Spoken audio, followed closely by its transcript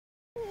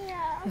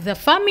The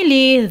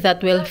family that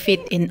will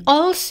fit in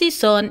all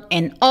season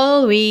and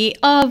all way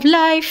of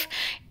life.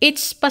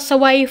 It's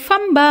Pasaway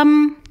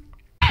Fambam.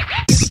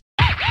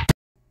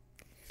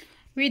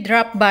 We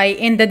dropped by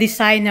in the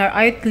designer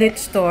outlet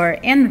store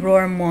in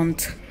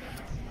Roermond.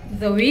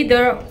 The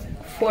weather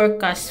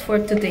forecast for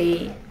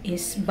today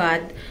is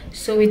bad,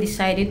 so we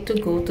decided to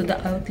go to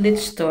the outlet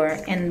store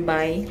and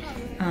buy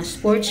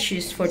sports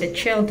shoes for the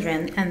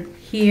children. And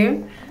here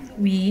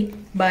we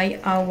buy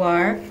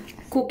our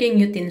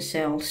cooking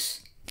utensils.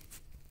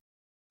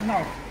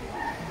 Now,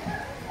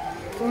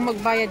 kung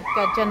magbayad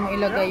ka, dyan mo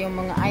ilagay yung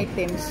mga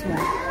items mo.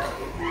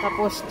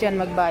 Tapos dyan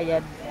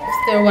magbayad.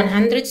 After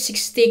 160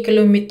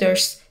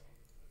 kilometers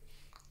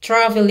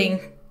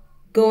traveling,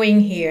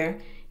 going here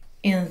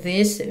in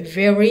this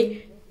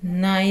very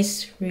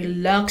nice,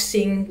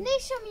 relaxing,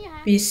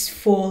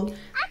 peaceful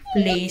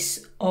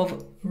place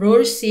of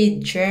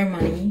Roersee,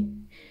 Germany,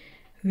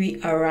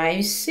 we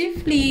arrived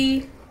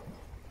safely.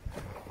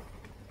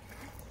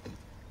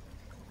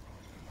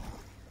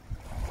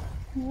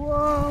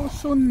 Wow,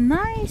 so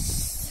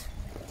nice.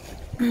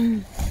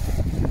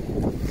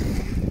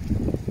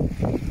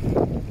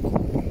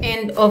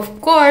 And of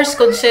course,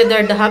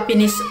 consider the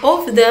happiness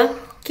of the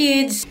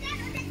kids.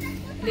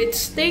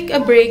 Let's take a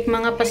break,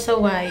 mga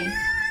pasaway.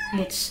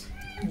 Let's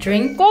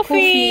drink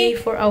coffee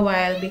for a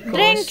while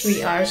because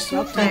we are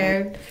so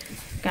tired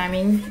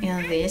coming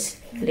in this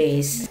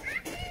place.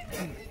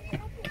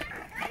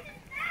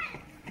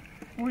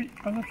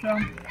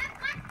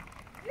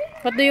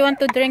 What do you want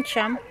to drink,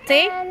 Sham?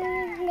 Say?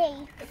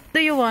 What do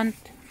you want?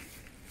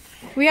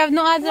 We have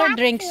no other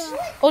drinks.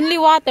 Only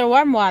water,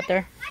 warm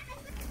water.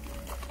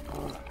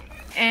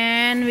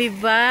 And we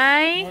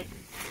buy...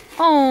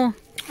 Oh,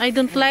 I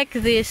don't like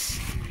this.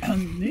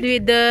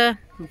 With the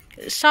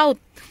salt.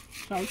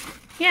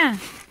 Yeah.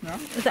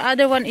 The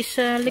other one is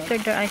liquor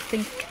there, I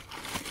think.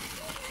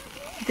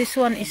 This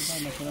one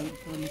is...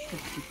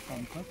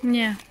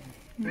 Yeah.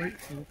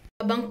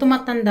 Habang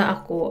tumatanda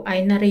ako,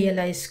 ay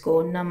na-realize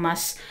ko na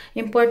mas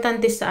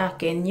importante sa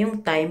akin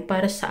yung time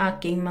para sa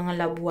aking mga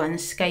loved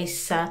ones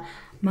kaysa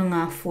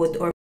mga food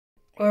or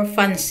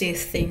fancy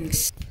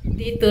things.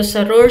 Dito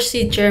sa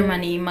Roersee,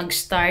 Germany,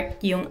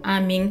 mag-start yung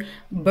aming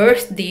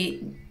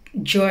birthday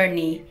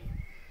journey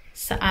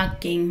sa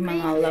aking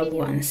mga loved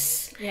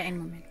ones.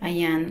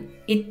 Ayan,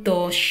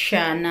 ito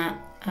siya na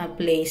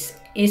place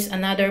is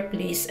another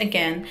place.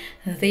 Again,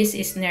 this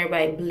is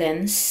nearby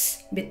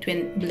Blens,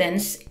 between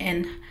Blens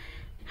and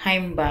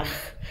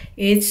Heimbach.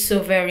 It's so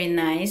very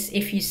nice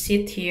if you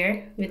sit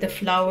here with the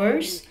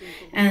flowers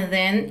and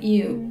then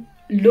you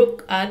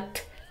look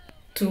at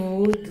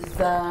to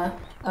the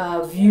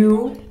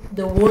view,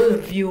 the whole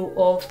view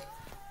of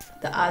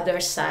the other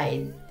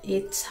side.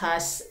 It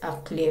has a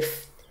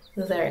cliff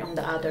there on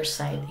the other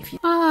side. If you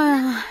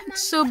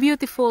it's so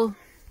beautiful.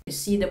 You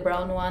see the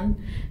brown one?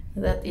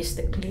 That is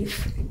the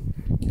cliff.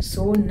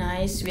 So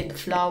nice with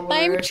flowers.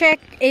 Time check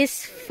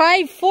is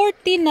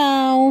 5:40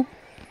 now.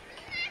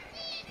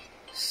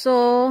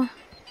 So,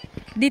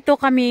 dito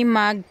kami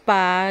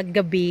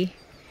magpagabi.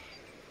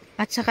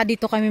 At saka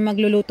dito kami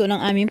magluluto ng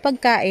aming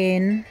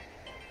pagkain.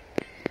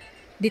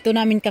 Dito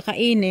namin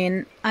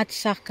kakainin. At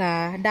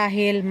saka,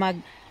 dahil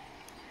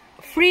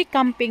free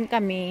camping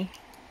kami,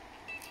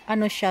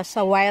 ano siya,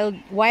 sa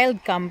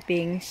wild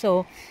camping.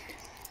 So,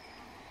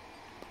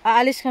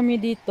 aalis kami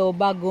dito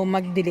bago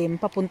magdilim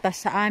papunta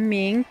sa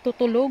aming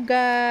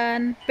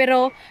tutulugan.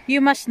 Pero you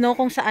must know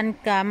kung saan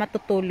ka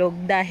matutulog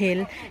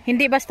dahil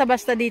hindi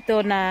basta-basta dito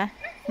na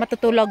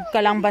matutulog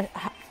ka lang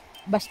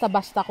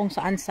basta-basta kung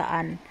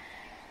saan-saan.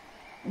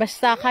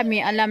 Basta kami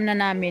alam na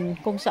namin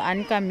kung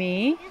saan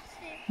kami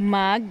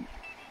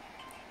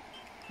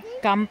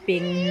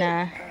camping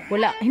na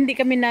hindi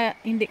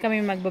kami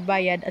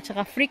magbabayad at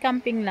saka free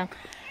camping lang.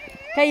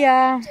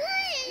 Kaya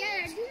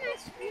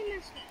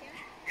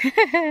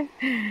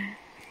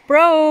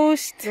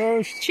Prost!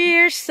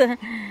 Cheers!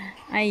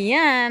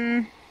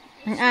 Ayan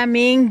ang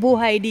aming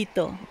buhay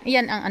dito.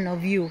 Ayan ang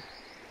view.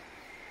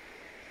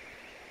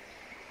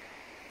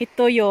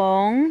 Ito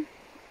yung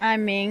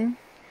aming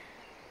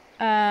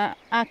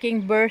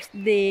aking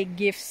birthday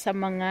gift sa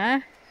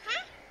mga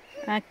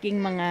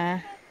aking mga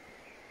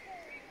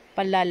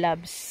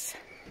palalabs.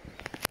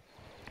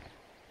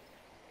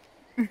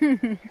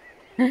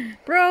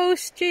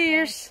 Prost!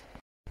 Cheers!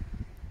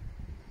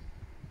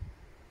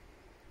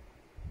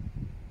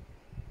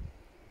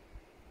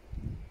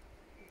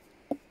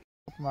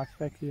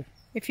 Back here.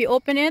 If you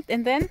open it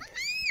and then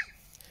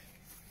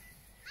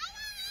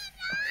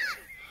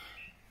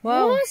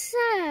wow.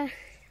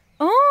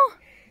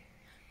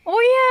 Oh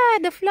yeah,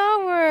 the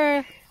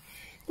flower.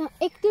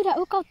 Ik doe dat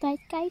ook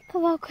altijd. Kijken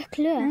welke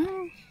kleur.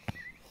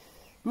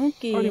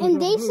 Okay. En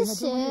deze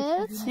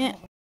shirt. Yeah.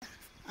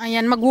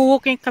 Ayan,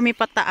 mag-walking kami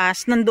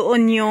pataas.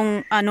 Nandoon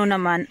yung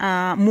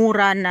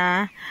mura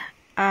na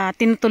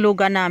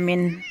tinutulugan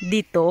namin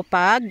dito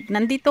pag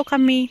nandito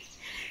kami.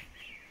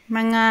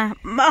 Mga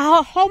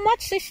how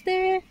much is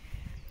the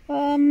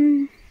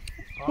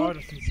dat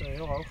is niet zo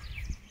heel hoog.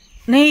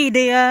 Nee,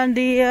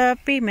 the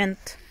payment.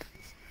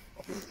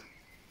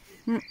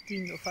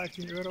 10 of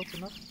 15 euro per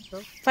nacht.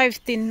 Zo.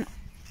 15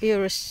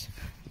 euros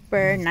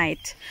per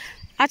night.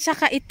 At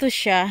saka ito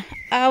siya,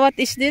 what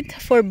is it?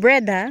 For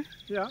bread, ha?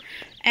 Ja.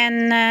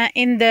 And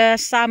in the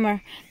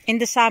summer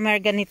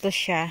ganito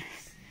siya.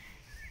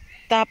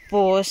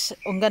 Tapos,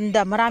 ang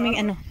ganda, maraming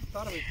ano.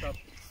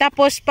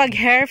 Tapos pag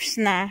herbs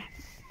na,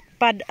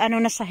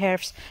 sa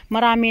herbs,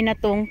 marami na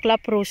tong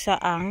klaprosa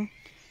ang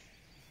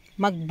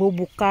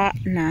magbubuka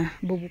na.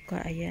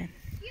 Bubuka, ayan.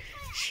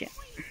 Siya.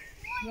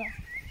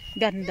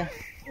 Ganda.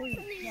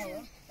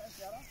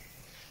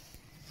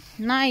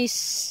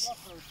 Nice.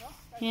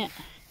 Yeah.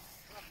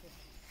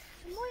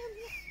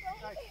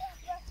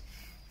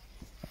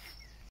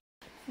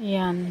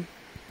 Yan.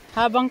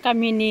 Habang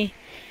kami ni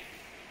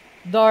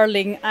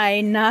Darling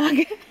ay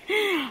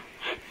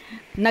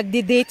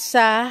nagdi-date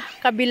sa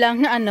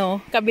kabilang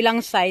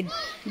side.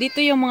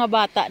 Dito yung mga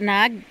bata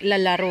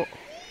naglalaro.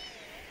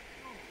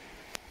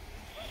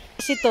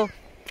 Ito.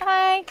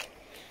 Hi.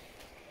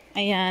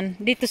 Ayan,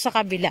 dito sa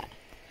kabila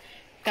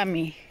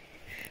kami.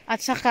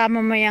 At saka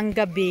mamayang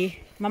gabi,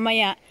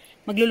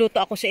 magluluto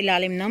ako sa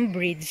ilalim ng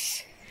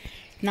bridge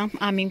ng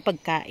aming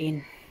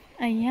pagkain.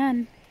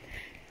 Ayan.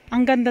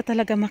 Ang ganda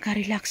talaga,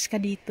 makarelax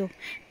ka dito.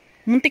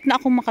 Muntik na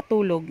akong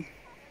makatulog.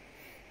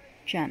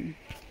 Diyan.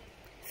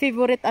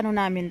 Favorite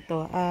namin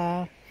to.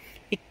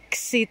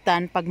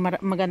 Iksitan pag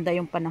maganda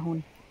yung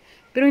panahon.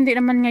 Pero hindi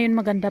naman ngayon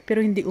maganda,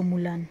 pero hindi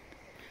umulan.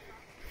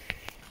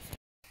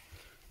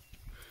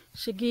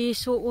 Sige,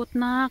 suot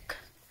nak.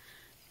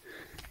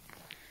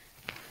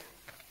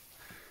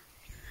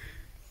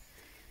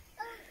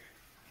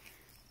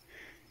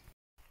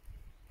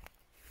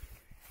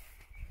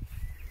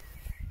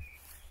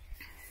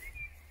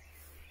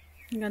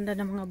 Ganda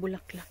ng mga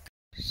bulaklak.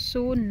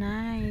 So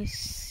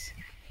nice.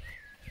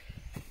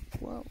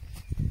 Wow.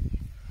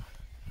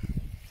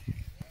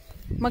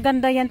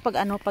 Maganda yan pag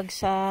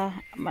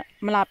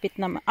malapit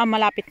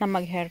na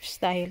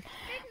mag-herbst dahil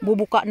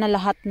bubuka na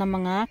lahat ng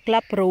mga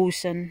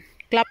claprose.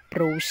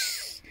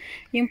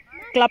 Yung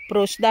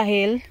claprose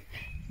dahil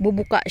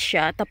bubuka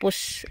siya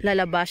tapos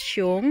lalabas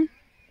yung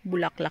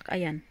bulaklak.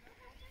 Ayan.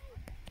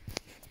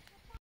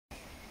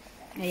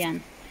 Ayan.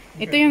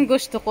 Ito yung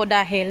gusto ko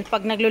dahil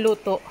pag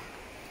nagluluto,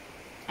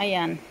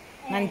 ayan,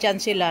 nandyan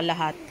sila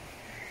lahat.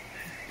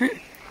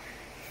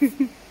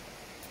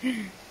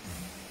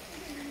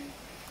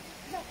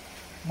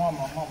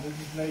 Mama, dit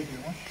is leeg,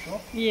 jongens.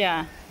 Toch?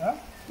 Yeah. Huh?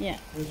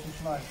 Yeah. Dit is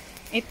nice.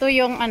 Ito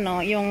yung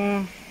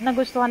yung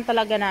nagustuhan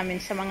talaga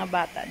namin sa mga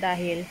bata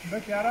dahil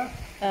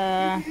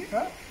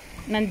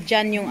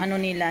nandyan yung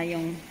nila,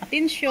 yung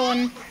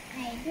atensyon,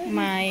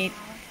 may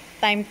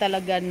time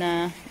talaga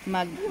na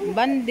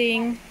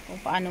mag-banding,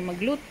 kung paano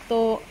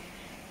magluto.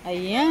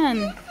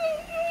 Ayan.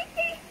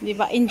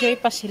 Diba? Enjoy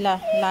pa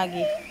sila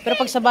lagi. Pero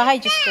pag sa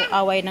bahay, just ko,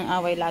 away ng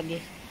away lagi.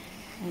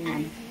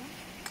 Ayan.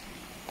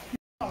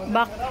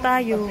 Back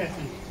tayo.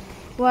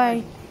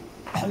 Why?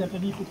 Je hebt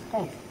er niet goed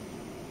gekookt.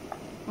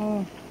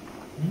 Oh.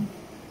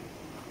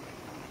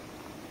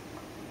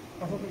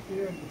 Pas op, ik je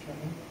Eupen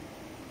zeggen.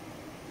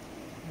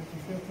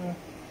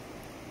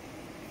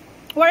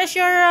 Where is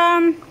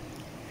your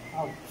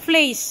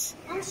place?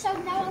 Anders zou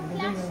ik nou al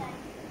klaar zijn.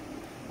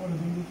 Oh, dat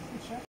doen we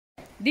goed, zeg.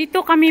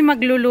 Dito kami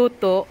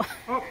magluluto.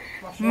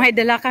 May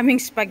dala kaming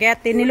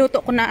spaghetti.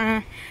 Niluto ko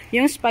na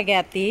yung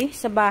spaghetti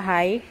sa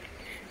bahay.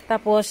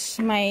 Tapos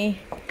may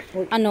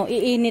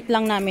iinit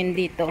lang namin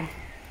dito.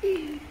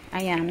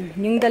 Ayan,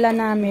 yung dala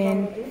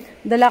namin.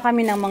 Dala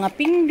kami ng mga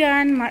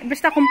pinggan.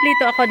 Basta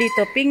kumpleto ako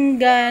dito.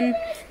 Pinggan,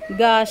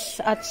 gas,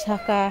 at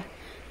saka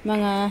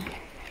mga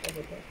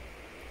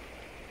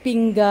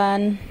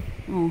pinggan.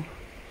 Oh.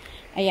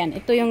 Ayan,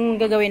 ito yung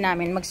gagawin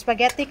namin.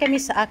 Mag-spaghetti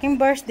kami sa aking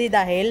birthday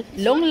dahil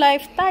long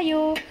life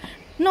tayo.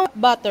 No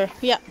butter.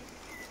 Yeah.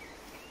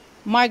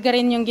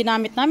 Margarine yung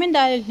ginamit namin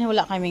dahil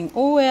wala kaming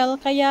oil.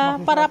 Kaya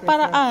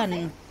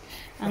para-paraan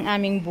ang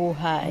aming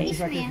buhay.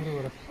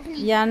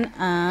 Yan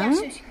ang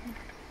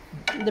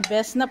the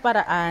best na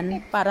paraan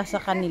para sa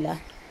kanila.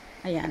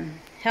 Ayan.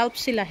 Help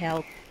sila,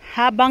 help.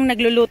 Habang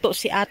nagluluto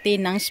si ate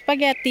ng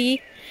spaghetti,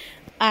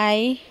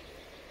 ay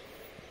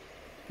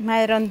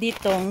mayroon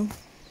ditong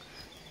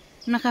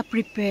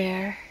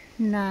naka-prepare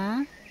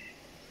na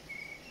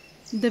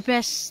the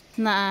best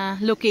na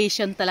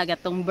location talaga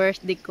tong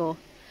birthday ko.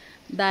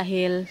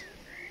 Dahil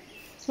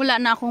wala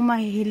na akong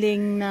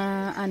mahihiling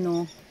na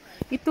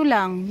ito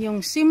lang,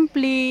 yung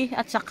simple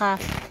at saka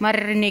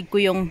maririnig ko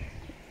yung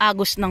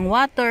agos ng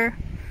water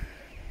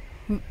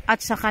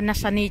at saka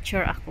nasa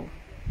nature ako.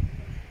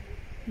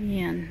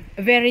 Yan.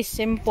 Very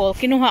simple.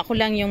 Kinuha ko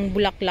lang yung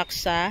bulaklak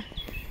sa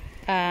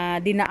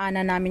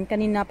dinaanan namin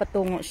kanina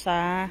patungo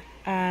sa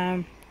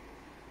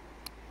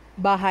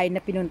bahay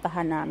na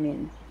pinuntahan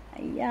namin.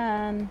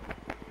 Ayan.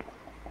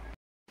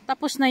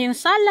 Tapos na yung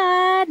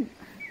salad.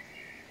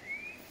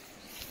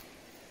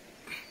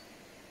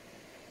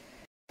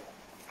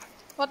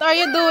 What are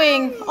you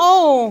doing?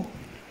 Oh!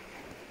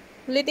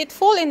 Let it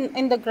fall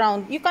in the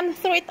ground. You can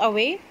throw it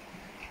away.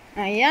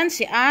 Ayan,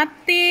 si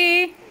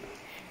ate.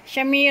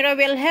 Shamira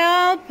will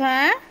help,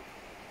 ha?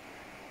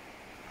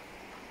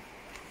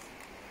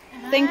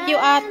 Thank you,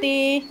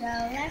 Ate.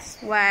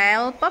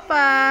 Well,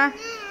 Papa.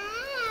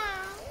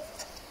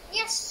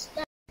 Yes.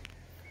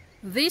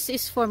 This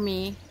is for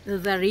me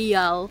the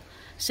real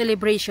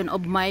celebration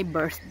of my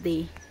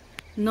birthday.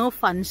 No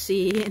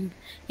fancy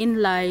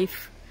in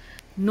life.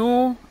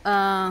 No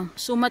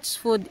so much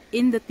food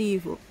in the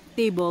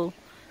table.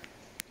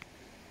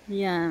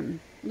 Yan.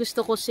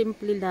 Gusto ko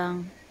simple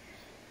lang.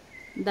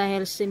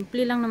 Dahil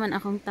simple lang naman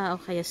akong tao.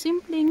 Kaya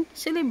simpleng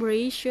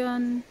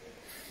celebration.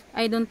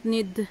 I don't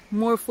need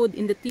more food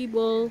in the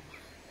table.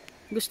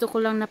 Gusto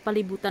ko lang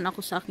napalibutan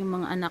ako sa aking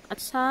mga anak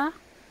at sa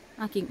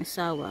aking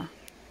asawa.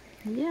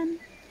 Ayan.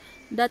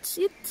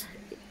 That's it.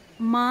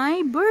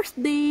 My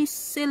birthday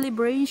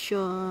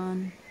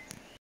celebration.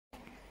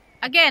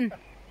 Again.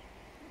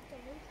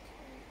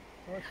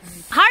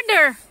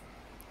 Harder.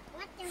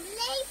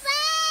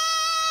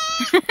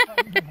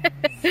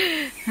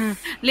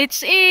 Let's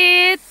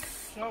eat.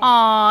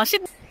 Oh,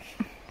 sit.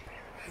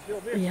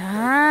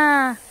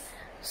 Yeah.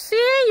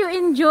 See, you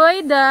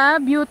enjoy the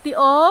beauty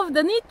of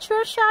the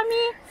nature,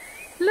 Shami.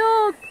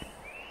 Look.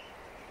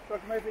 Zal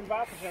ik hem even in het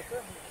water zetten?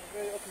 Dan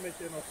wil je ook een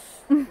beetje nog.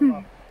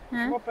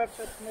 Kom op, Pep,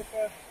 zet hem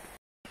even.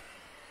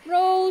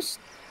 Roast.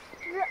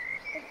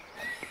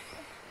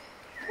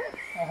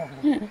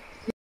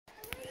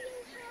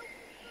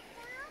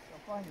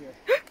 Champagne.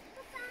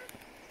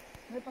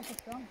 Nee, pas op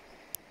dan.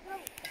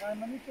 Ga je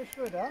maar niet zo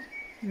schudden, hè?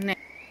 Nee.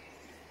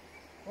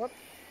 Wat?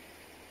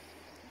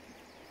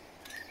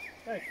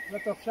 Kijk,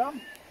 let op,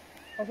 Sam.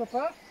 Pas op,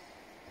 hè?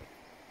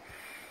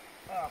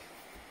 Ah,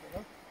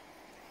 goed.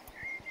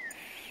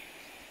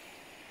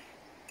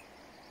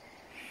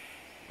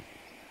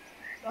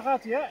 Daar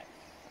gaat hij,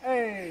 hè?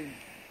 1,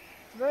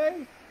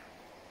 2.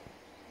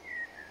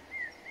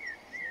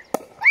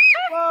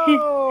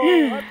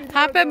 Wow,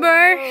 Happy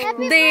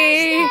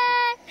birthday.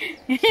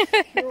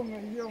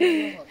 Jongen,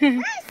 jongen,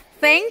 jongen.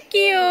 Thank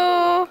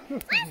you.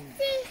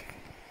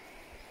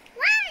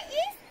 Waar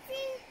is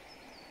die?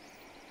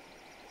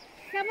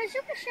 Ga maar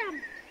zoeken, Sam.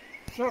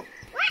 Zo.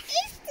 Waar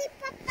is die,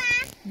 papa?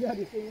 Ja,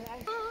 die ging je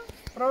eigen.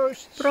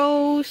 Proost.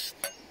 Proost.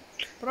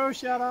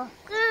 Proost, Jara.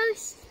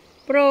 Proost.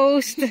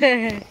 Proost.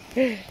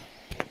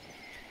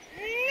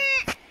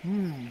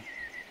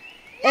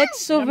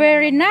 It's so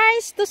very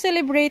nice to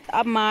celebrate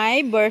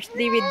my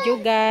birthday with you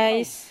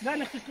guys.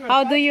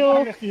 How do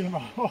you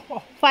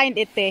find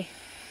it, eh?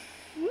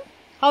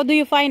 How do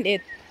you find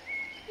it?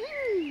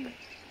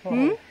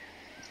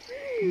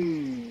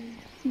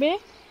 Be?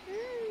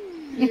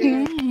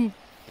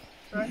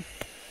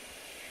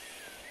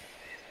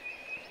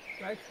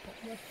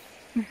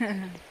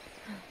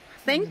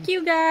 Thank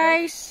you,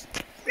 guys.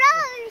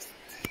 Proost.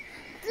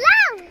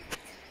 Blauw.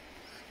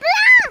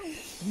 Blauw.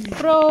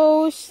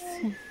 Proost.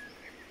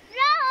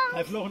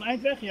 Hij vloog een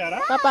eind weg,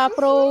 Jara. Papa,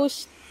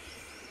 proost.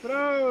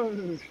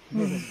 Proost.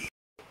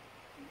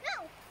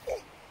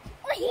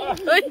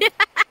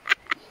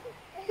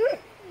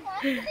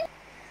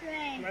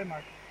 Klein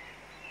maken.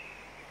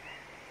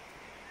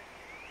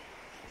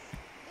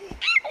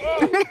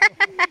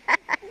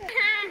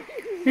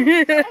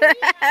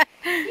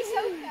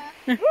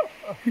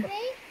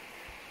 Nee.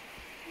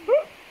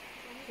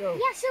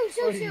 Ja, zo.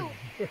 Zo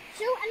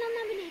en dan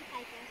naar beneden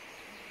kijken.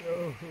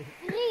 Zo.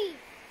 3,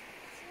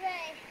 2,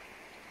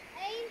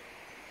 1.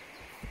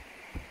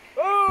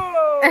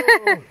 Oh!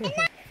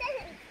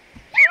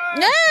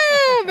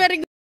 Ah, very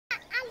good.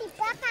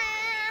 Alibaba.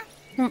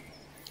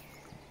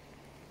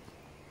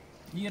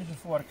 Hier is een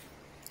vork.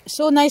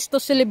 So nice to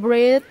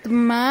celebrate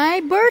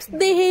my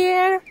birthday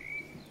here.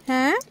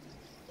 Huh?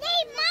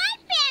 Nee, my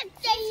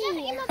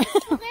birthday.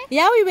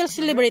 Yeah, we will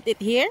celebrate it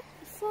here.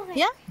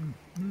 Yeah?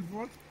 Nu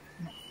vork?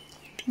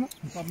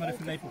 Ik pak maar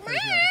even lepel voor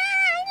Jara.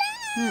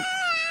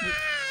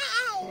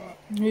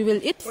 We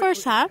will eat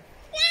first, huh?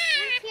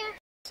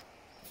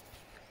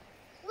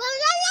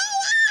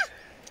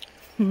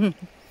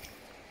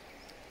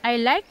 I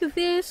like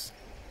this.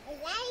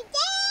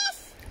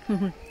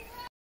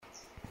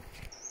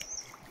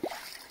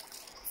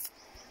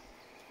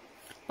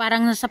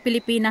 Parang nasa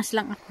Pilipinas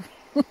lang ako.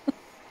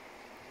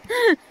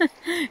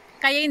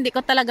 Kaya hindi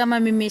ko talaga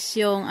mamimiss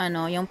yung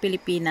yung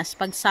Pilipinas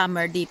pag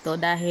summer dito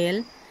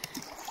dahil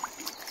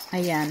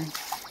ayan.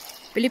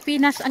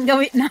 Pilipinas ang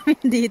gawin namin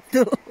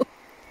dito.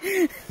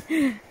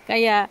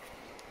 Kaya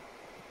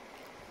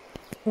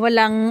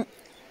walang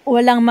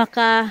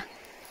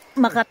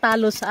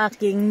makatalo sa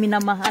aking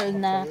minamahal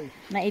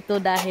na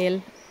ito dahil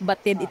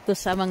batid ito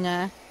sa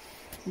mga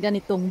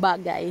ganitong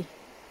bagay.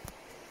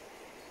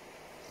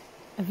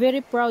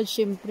 Very proud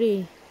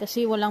syempre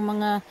kasi walang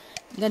mga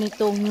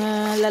ganitong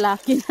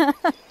lalaki na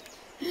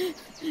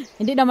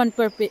hindi naman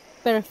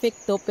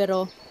perfecto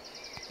pero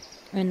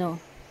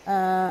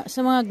sa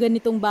mga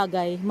ganitong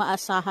bagay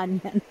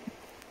maasahan yan.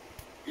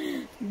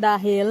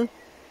 Dahil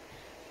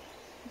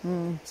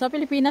sa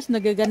Pilipinas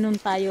nagaganon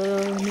tayo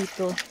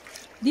nito.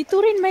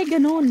 Dito rin may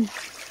ganon.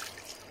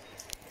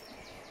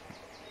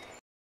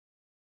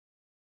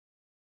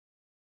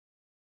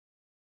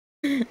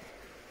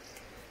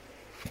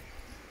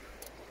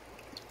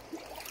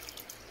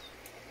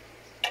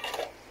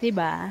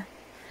 Diba?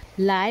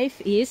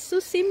 Life is so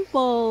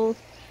simple.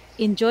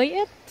 Enjoy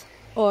it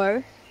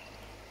or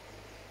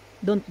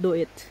don't do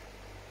it.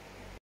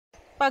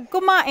 Pag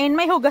kumain,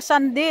 may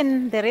hugasan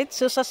din.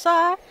 Diretso sa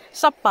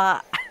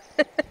sapa.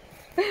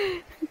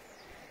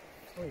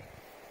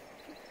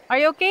 Are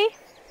you okay?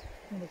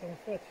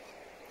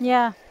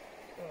 Yeah.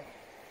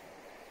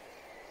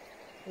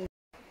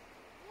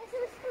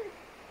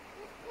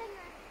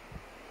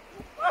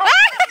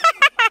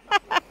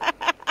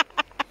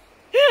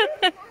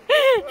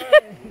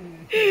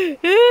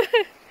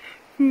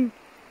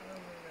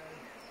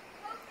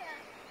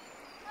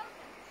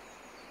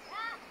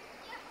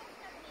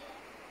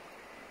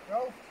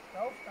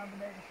 Hoofd naar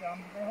beneden staan.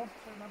 Nee, hoofd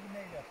naar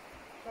beneden.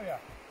 Zo ja.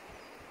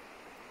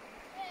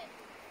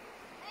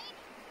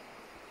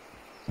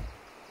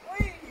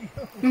 Oei!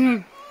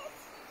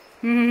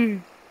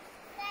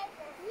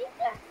 Niet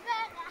te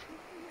ver aan.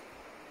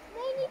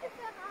 Nee, niet te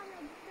ver aan.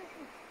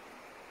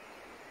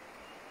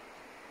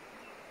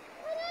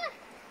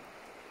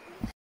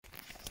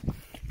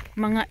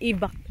 Mga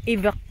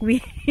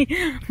evacuate.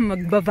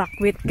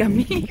 Magbabakwit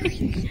kami.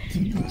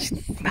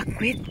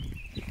 Bakwit.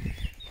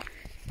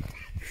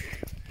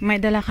 May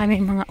dala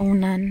kami mga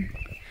unan.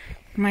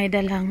 May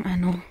dalang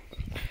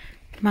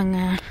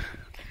mga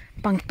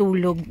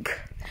pangtulog.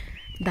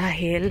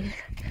 Dahil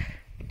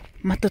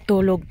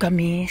matutulog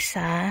kami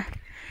sa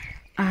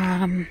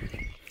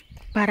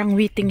parang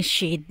waiting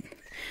shed.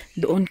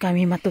 Doon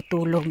kami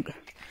matutulog.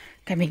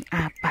 Kaming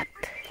 4.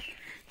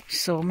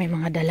 So may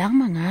mga dalang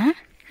mga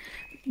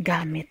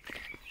gamit.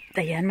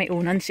 Ayan, may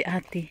unan si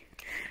ate.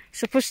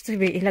 Supposed to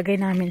be ilagay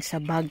namin sa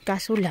bag.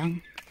 Kaso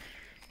lang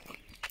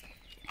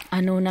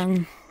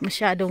nang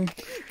masyadong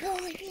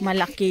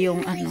malaki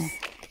yung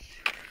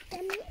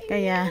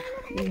kaya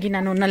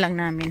ginano na lang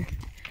namin,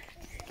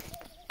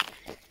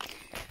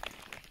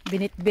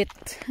 binitbit.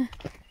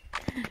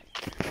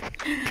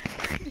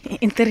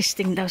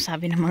 Interesting daw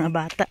sabi ng mga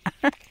bata.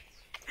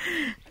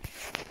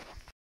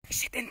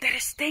 Is it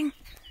interesting,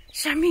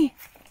 Shami?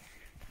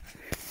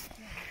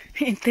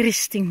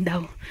 Interesting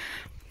daw.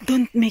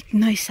 Don't make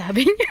noise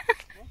sabi niya.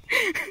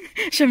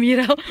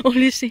 Shamira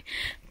always say,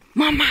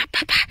 Mama,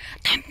 Papa,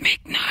 don't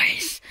make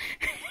noise.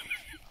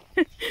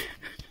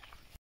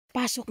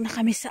 Pasok na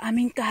kami sa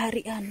aming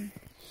kaharian.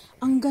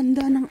 Ang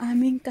ganda ng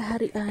aming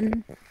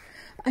kaharian.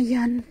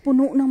 Ayan,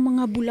 puno ng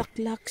mga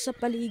bulaklak sa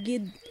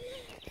paligid.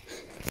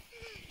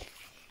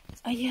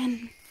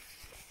 Ayan.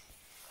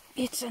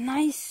 It's a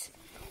nice.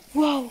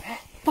 Wow,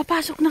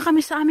 papasok na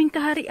kami sa aming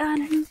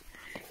kaharian.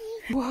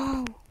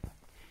 Wow.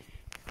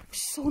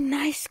 So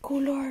nice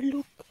color,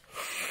 look.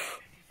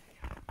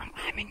 Ang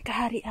aming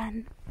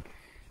kaharian.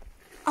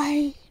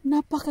 Ay,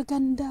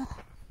 napakaganda.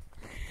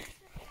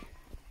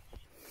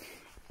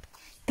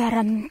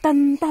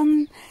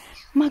 Tarantantan.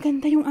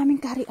 Maganda yung aming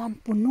kaharian.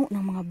 Puno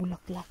ng mga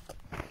bulaklak.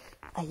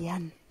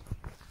 Ayan.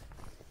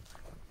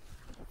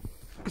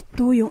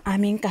 Ito yung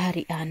aming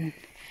kaharian.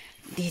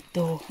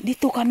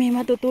 Dito kami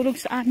matutulog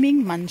sa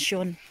aming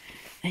mansion.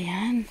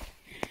 Ayan.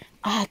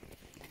 At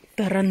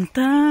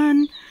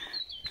tarantan.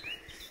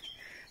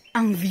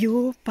 Ang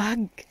view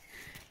pag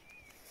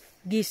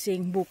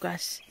gising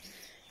bukas.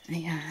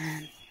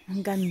 Ayan,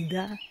 ang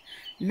ganda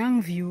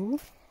ng view.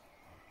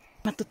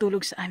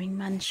 Matutulog sa aming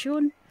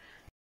mansion.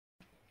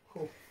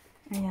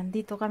 Ayan,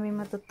 dito kami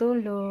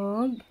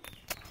matutulog.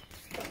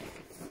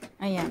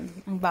 Ayan,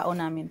 ang baon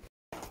namin.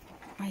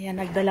 Ayan,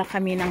 nagdala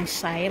kami ng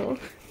sail.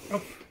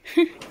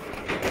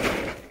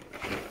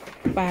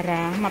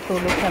 Para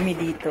matulog kami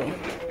dito.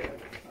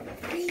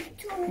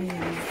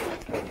 Ayan.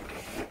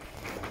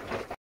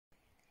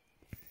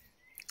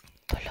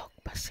 Tulog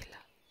pa sila.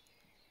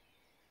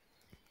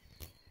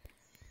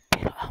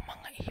 Pero ang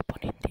mga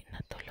ibon hindi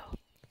natulog.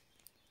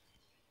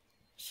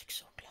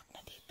 6 o'clock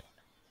na dito.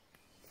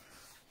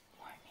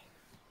 Morning.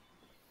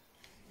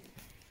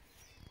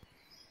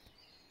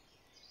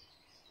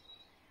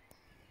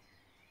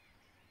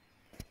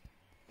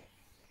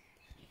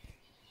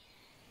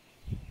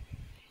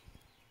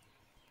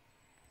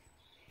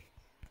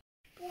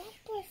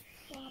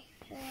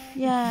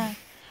 Yeah.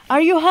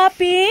 Are you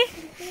happy?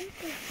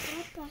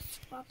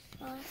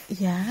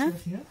 Yeah.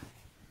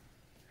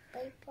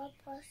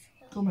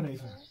 Kom maar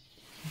even.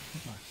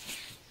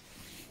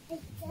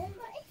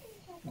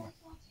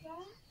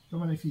 Kom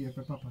maar even hier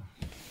bij papa.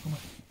 Kom maar.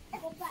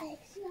 Papa,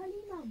 ik zie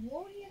alleen maar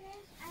wol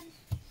hierin en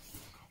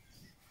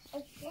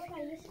ik denk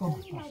dat Kom,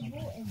 alleen maar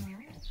wol in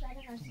haar.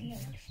 Verder gaan ze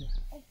niet.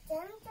 Ik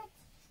denk dat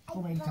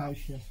Kom in het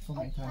huisje. Kom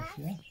in het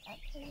huisje. Hè?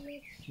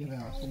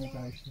 Jawel, kom in het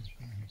huisje.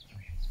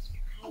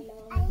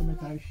 Kom in het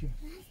huisje.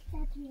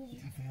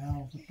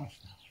 Jawel, dat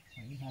past.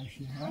 Kom in het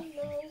huisje. Hè?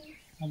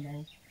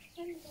 Hallo.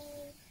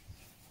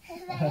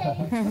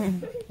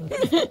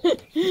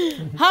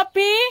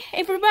 Happy?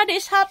 Everybody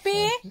is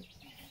happy?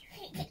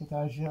 Met het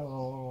huisje.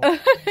 Oh.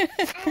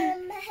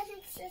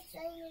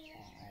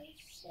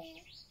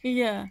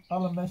 Yeah.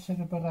 Alle mensen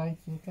zijn bereid.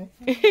 Kijk.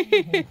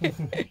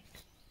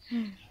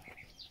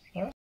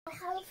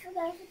 Gaan we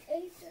vanavond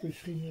eten?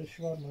 Misschien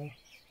shawarma.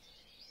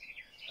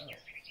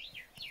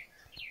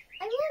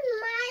 Ik wil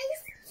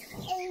mais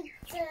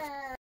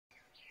eten.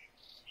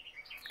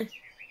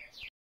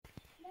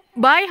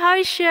 Bye,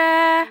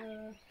 Haisha.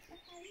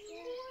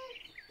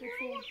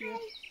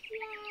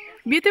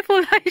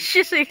 Beautiful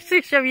Haisha,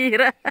 sexy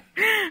Shamira.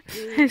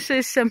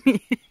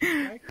 Sesame.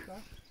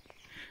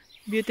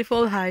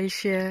 Beautiful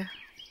Haisha.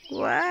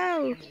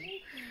 Wow.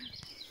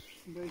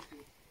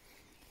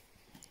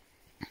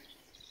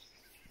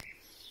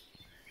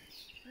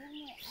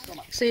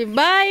 Say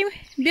bye,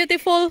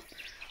 beautiful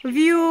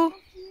view.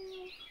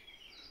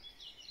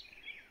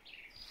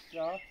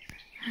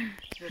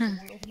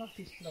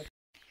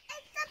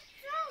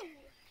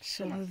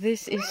 So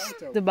this is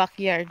the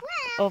backyard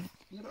of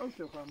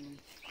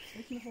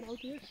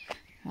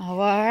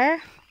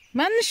our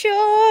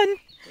mansion.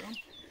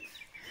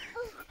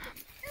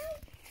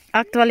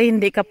 Actually,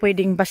 hindi ka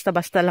pwedeng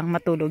basta-basta lang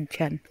matulog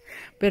dyan.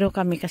 Pero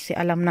kami kasi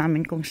alam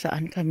namin kung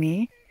saan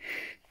kami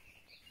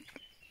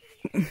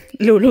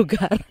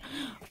lulugar.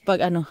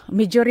 Pag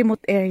medyo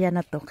remote area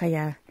na to,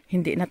 kaya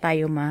hindi na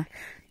tayo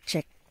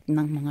ma-check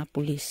ng mga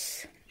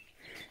pulis.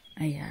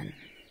 Ayan.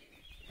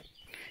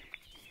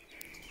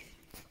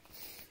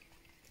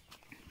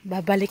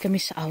 Babalik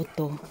kami sa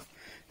auto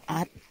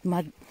at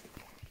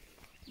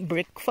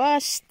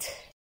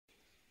mag-breakfast.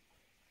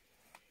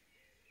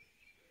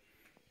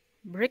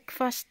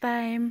 Breakfast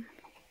time.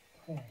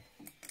 Is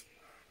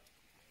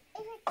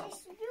het de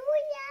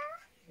snoeien?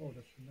 Oh,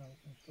 dat is nou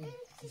een stom.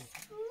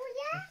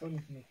 Snoeien? Dat is toch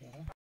niet genoeg meer,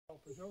 hè?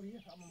 Zo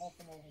hier, allemaal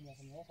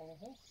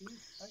omhoog. Hier,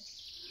 kijk.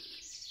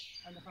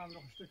 En dan gaan we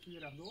nog een stukje hier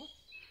rechtdoor.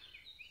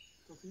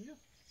 Tot hier.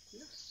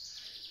 Hier.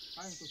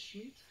 Gaan we tot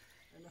Sneed.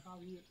 En dan gaan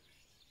we hier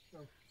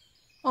zo.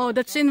 Oh,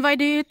 that's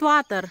invited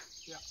water.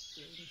 Ja,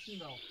 misschien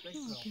wel. Denk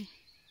ik wel.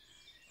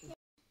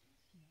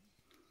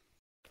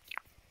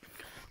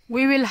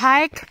 We will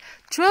hike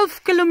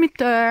 12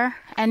 kilometers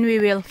and we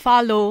will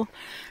follow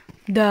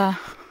the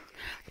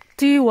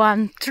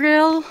T1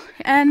 trail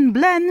and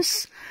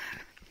blends.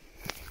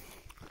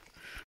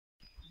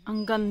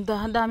 Ang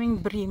ganda,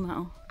 daming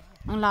brima, oh.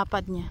 Ang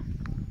lapad niya.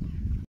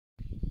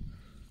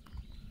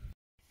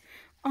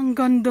 Ang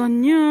ganda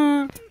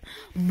niya.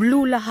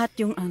 Blue lahat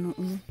yung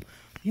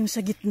yung sa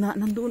gitna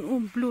nandoon,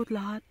 oh, blue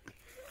lahat.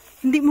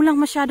 Hindi mo lang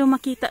masyado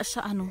makita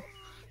sa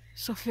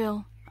sa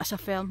film,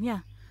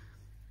 yeah.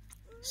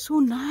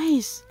 So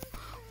nice.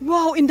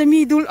 Wow, in the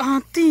middle,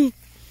 ate.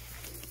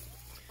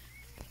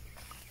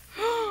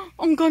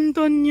 Ang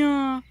ganda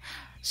niya.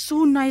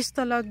 So nice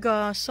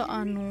talaga sa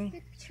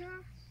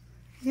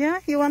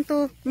Yeah, you want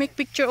to make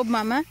picture of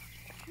mama?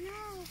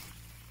 No.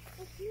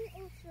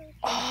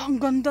 Oh, ang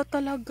ganda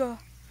talaga.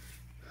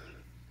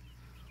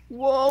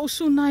 Wow,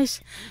 so nice.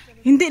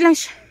 Hindi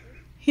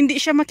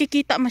siya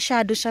makikita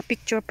masyado sa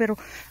picture, pero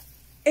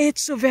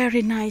it's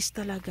very nice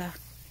talaga.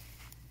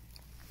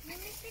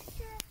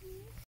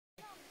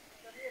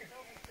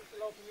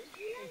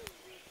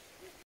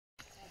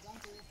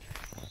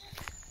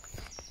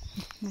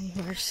 My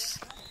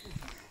horse.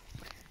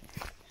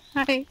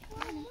 Hi.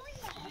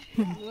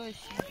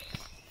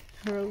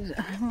 Rose,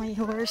 my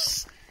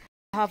horse.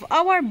 Have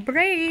our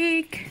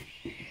break.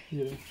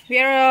 Hier. We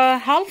are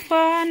half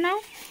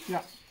now.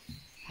 Ja.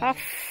 Half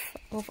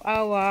of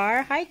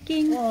our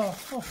hiking. Oh.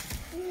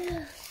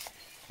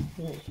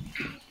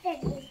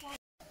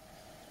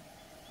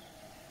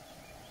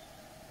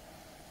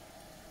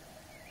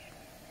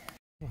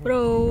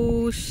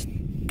 Prost.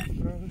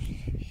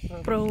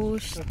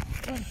 Prost.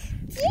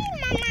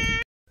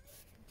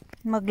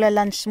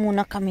 Magla-lunch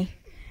muna kami.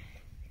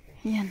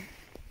 Yan.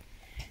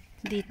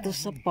 Dito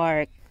sa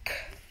park.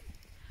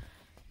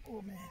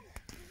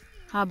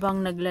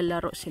 Habang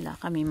naglalaro sila,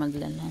 kami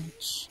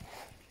magla-lunch.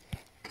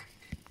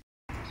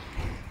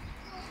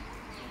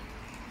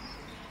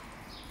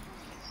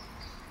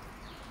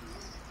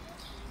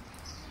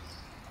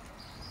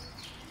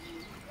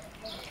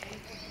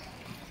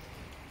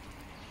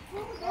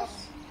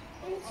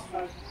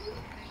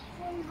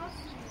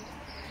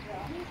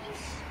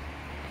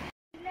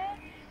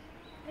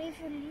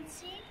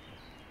 Revolutie.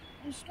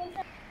 Die stond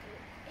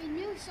in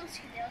nieuw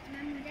stadsgedeelte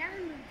met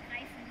moderne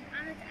bedrijven.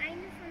 Aan het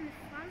einde van de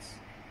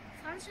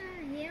Franse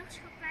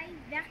heerschappij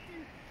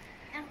werkten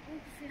er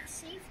ongeveer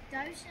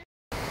 7000.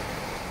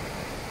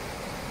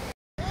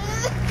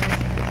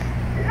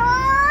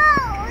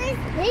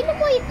 Hele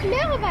mooie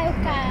kleuren bij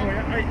elkaar.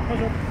 Mooi, hey,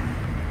 pas op.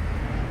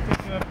 Het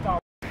is touw.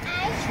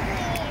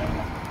 IJscream.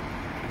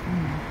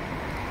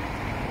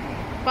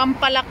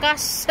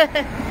 Pampalakas.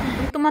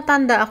 Nung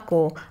tumatanda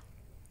ako,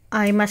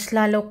 ay mas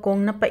lalo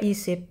kong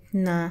napaisip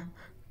na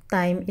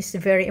time is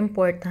very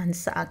important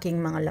sa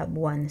aking mga loved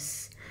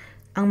ones.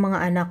 Ang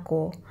mga anak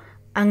ko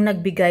ang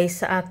nagbigay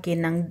sa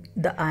akin ng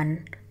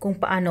daan kung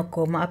paano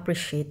ko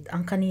ma-appreciate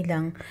ang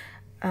kanilang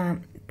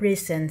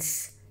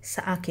presence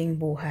sa aking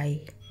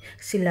buhay.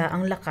 Sila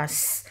ang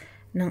lakas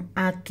ng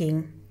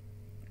aking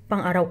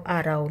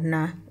pang-araw-araw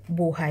na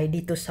buhay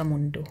dito sa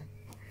mundo.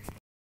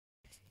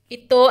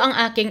 Ito ang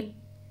aking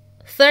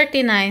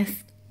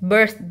 39th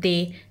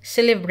birthday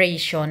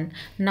celebration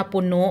na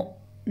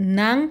puno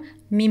ng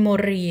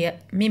memorya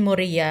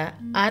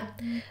at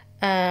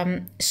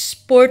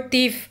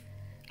sportive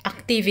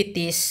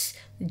activities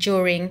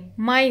during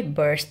my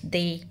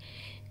birthday.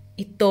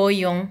 Ito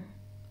yung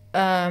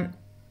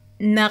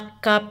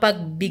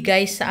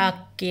nakapagbigay sa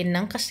akin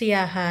ng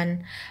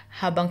kasiyahan.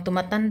 Habang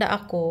tumatanda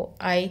ako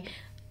ay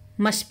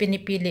mas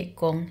pinipili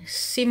kong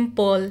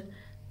simple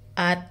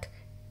at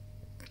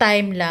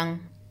time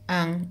lang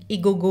ang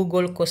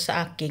igugugol ko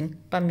sa aking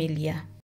pamilya.